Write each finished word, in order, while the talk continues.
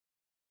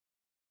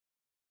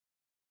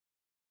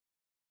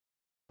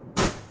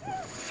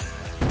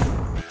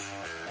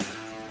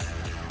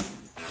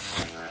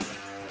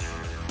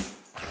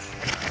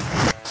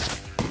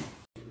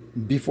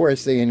Before I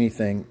say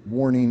anything,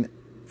 warning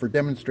for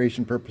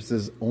demonstration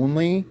purposes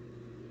only,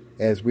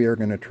 as we are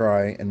going to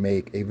try and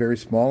make a very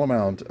small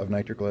amount of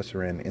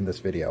nitroglycerin in this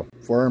video.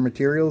 For our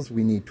materials,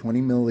 we need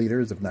 20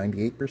 milliliters of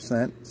 98%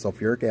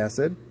 sulfuric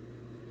acid,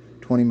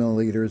 20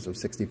 milliliters of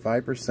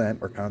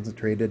 65% or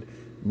concentrated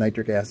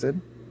nitric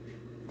acid,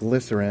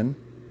 glycerin,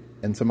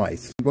 and some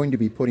ice. I'm going to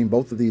be putting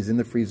both of these in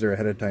the freezer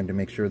ahead of time to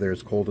make sure they're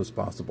as cold as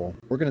possible.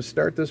 We're going to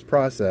start this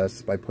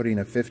process by putting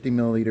a 50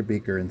 milliliter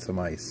beaker in some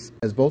ice.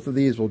 As both of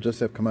these will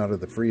just have come out of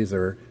the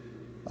freezer,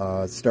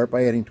 start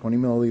by adding 20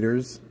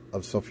 milliliters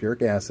of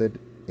sulfuric acid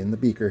in the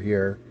beaker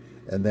here,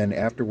 and then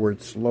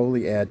afterwards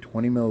slowly add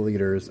 20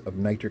 milliliters of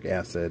nitric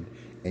acid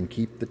and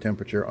keep the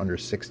temperature under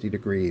 60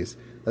 degrees.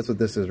 That's what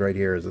this is right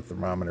here, is a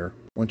thermometer.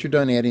 Once you're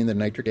done adding the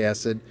nitric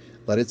acid,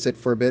 let it sit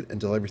for a bit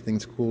until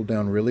everything's cooled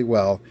down really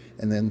well,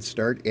 and then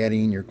start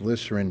adding your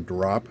glycerin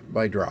drop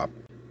by drop.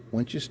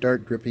 Once you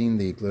start dripping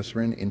the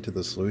glycerin into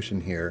the solution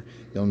here,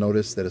 you'll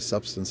notice that a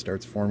substance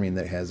starts forming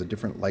that has a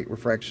different light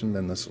refraction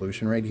than the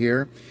solution right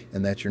here,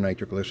 and that's your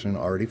nitroglycerin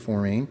already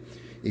forming.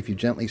 If you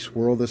gently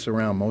swirl this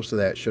around, most of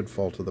that should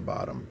fall to the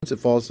bottom. Once it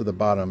falls to the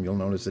bottom, you'll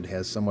notice it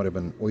has somewhat of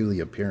an oily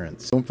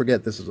appearance. Don't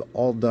forget, this is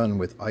all done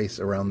with ice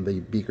around the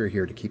beaker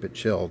here to keep it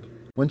chilled.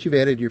 Once you've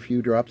added your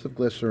few drops of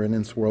glycerin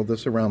and swirled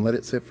this around, let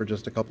it sit for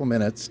just a couple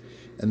minutes,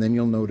 and then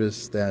you'll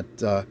notice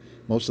that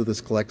most of this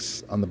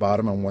collects on the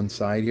bottom on one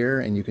side here,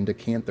 and you can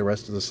decant the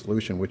rest of the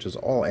solution, which is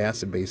all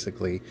acid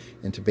basically,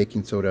 into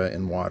baking soda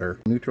and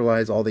water.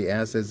 Neutralize all the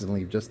acids and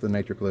leave just the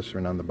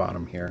nitroglycerin on the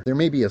bottom here. There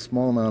may be a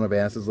small amount of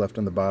acids left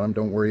on the bottom,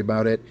 don't worry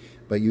about it,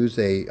 but use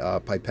a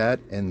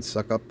pipette and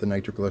suck up the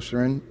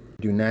nitroglycerin.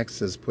 Do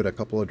next is put a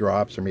couple of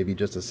drops or maybe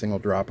just a single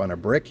drop on a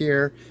brick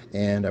here,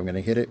 and I'm going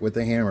to hit it with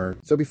a hammer.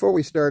 So before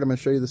we start, I'm going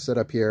to show you the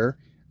setup here.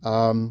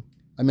 I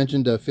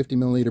mentioned a 50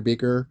 milliliter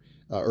beaker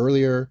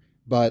earlier,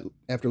 but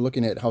after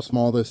looking at how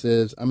small this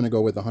is, I'm going to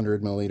go with a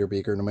 100 milliliter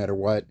beaker no matter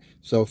what.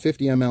 So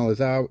 50 ml is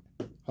out,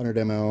 100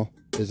 ml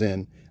is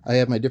in. I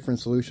have my different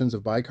solutions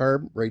of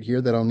bicarb right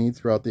here that I'll need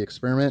throughout the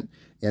experiment,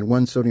 and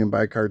one sodium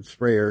bicarb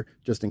sprayer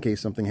just in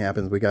case something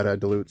happens. We got to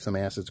dilute some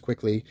acids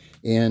quickly,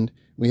 and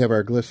we have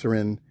our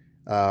glycerin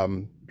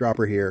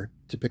dropper here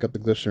to pick up the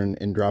glycerin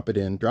and drop it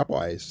in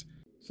dropwise.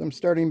 So I'm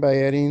starting by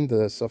adding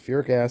the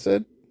sulfuric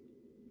acid.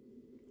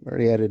 I've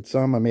already added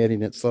some. I'm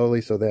adding it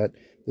slowly so that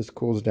this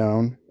cools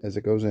down as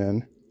it goes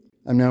in.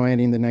 I'm now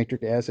adding the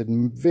nitric acid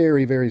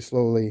very, very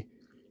slowly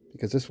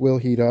because this will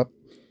heat up.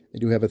 I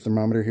do have a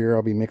thermometer here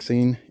I'll be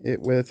mixing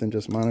it with and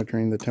just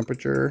monitoring the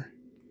temperature.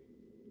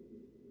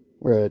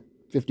 We're at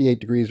 58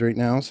 degrees right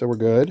now, so we're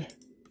good.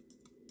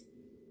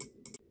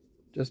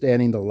 Just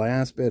adding the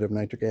last bit of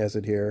nitric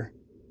acid here.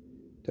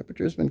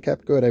 Temperature's been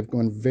kept good. I've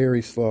gone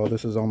very slow.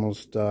 This is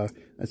almost, I'd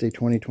say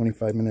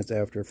 20-25 minutes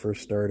after it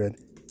first started.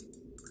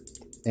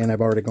 And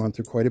I've already gone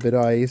through quite a bit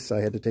of ice.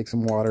 I had to take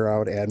some water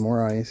out, add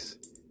more ice.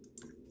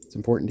 It's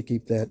important to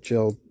keep that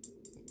chilled.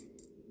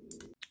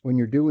 When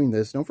you're doing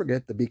this, don't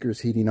forget the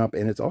beaker's heating up,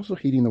 and it's also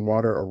heating the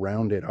water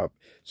around it up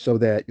so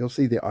that you'll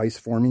see the ice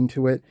forming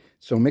to it.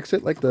 So mix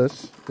it like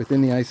this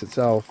within the ice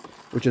itself,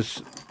 which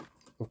is,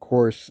 of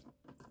course,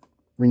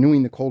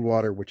 renewing the cold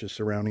water which is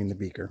surrounding the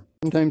beaker.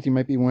 Sometimes you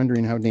might be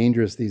wondering how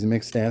dangerous these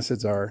mixed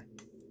acids are.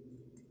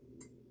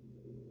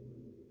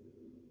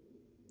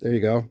 There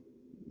you go.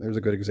 There's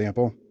a good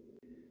example.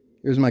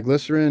 Here's my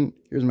glycerin.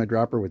 Here's my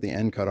dropper with the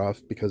end cut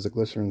off because the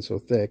glycerin's so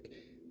thick.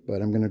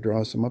 But I'm going to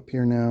draw some up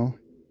here now.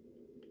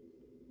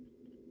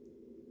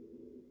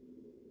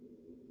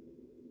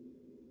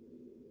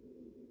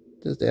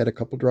 Just add a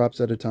couple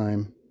drops at a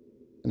time.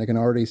 And I can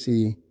already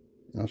see,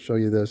 and I'll show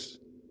you this.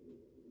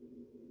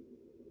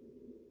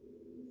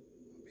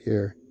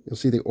 Here, you'll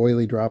see the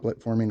oily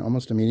droplet forming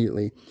almost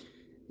immediately.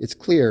 It's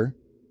clear.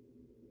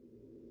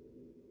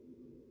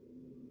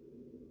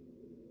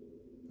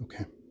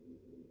 Okay.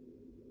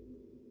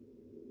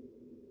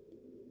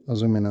 I'll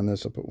zoom in on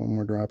this. I'll put one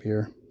more drop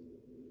here.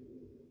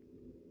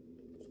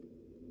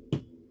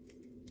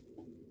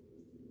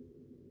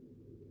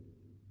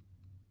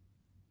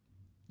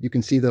 You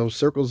can see those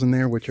circles in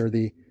there, which are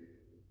the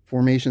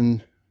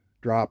formation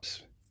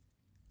drops,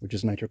 which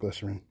is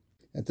nitroglycerin.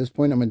 At this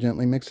point, I'm going to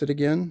gently mix it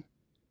again.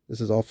 This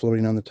is all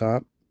floating on the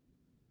top.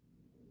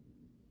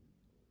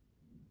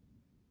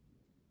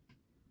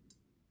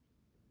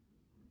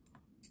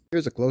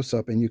 Here's a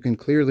close-up, and you can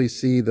clearly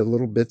see the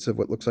little bits of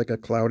what looks like a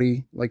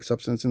cloudy-like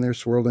substance in there,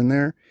 swirled in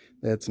there.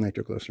 That's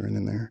nitroglycerin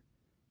in there.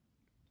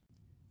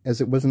 As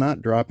it was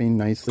not dropping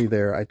nicely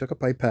there, I took a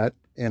pipette,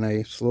 and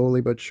I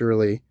slowly but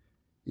surely,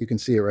 you can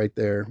see it right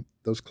there,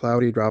 those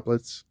cloudy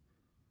droplets,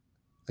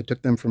 I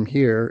took them from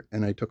here,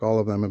 and I took all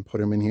of them and put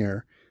them in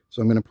here.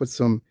 So I'm going to put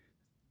some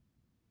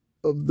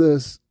of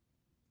this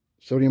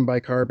sodium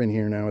bicarb in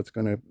here now. It's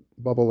going to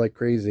bubble like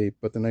crazy,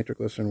 but the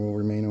nitroglycerin will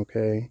remain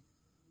okay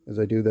as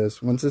I do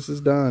this. Once this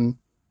is done,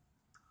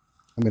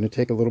 I'm going to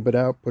take a little bit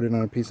out, put it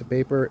on a piece of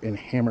paper, and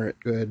hammer it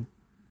good.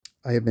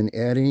 I have been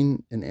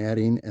adding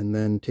and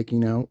then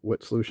taking out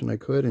what solution I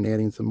could and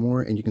adding some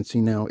more, and you can see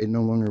now it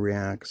no longer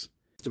reacts.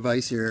 This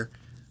device here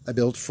I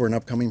built for an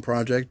upcoming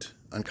project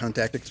on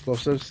contact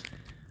explosives,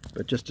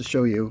 but just to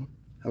show you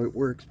how it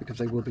works,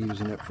 because I will be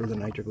using it for the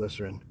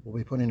nitroglycerin. We'll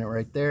be putting it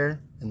right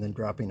there and then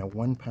dropping a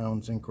 1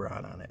 pound zinc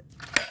rod on it.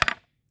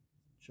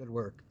 Should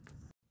work.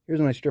 Here's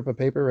my strip of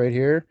paper right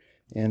here,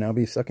 and I'll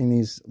be sucking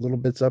these little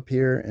bits up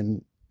here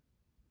and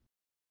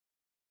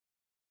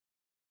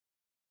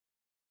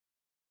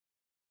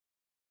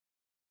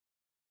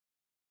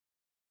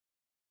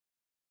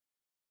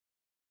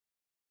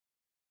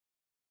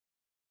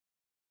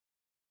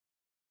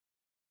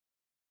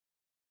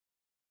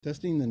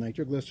testing the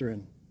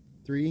nitroglycerin.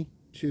 3,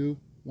 2,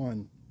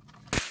 1.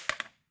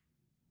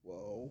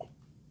 Whoa.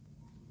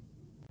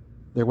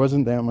 There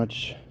wasn't that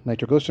much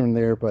nitroglycerin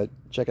there, but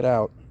check it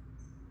out.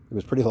 It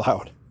was pretty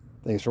loud.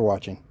 Thanks for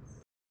watching.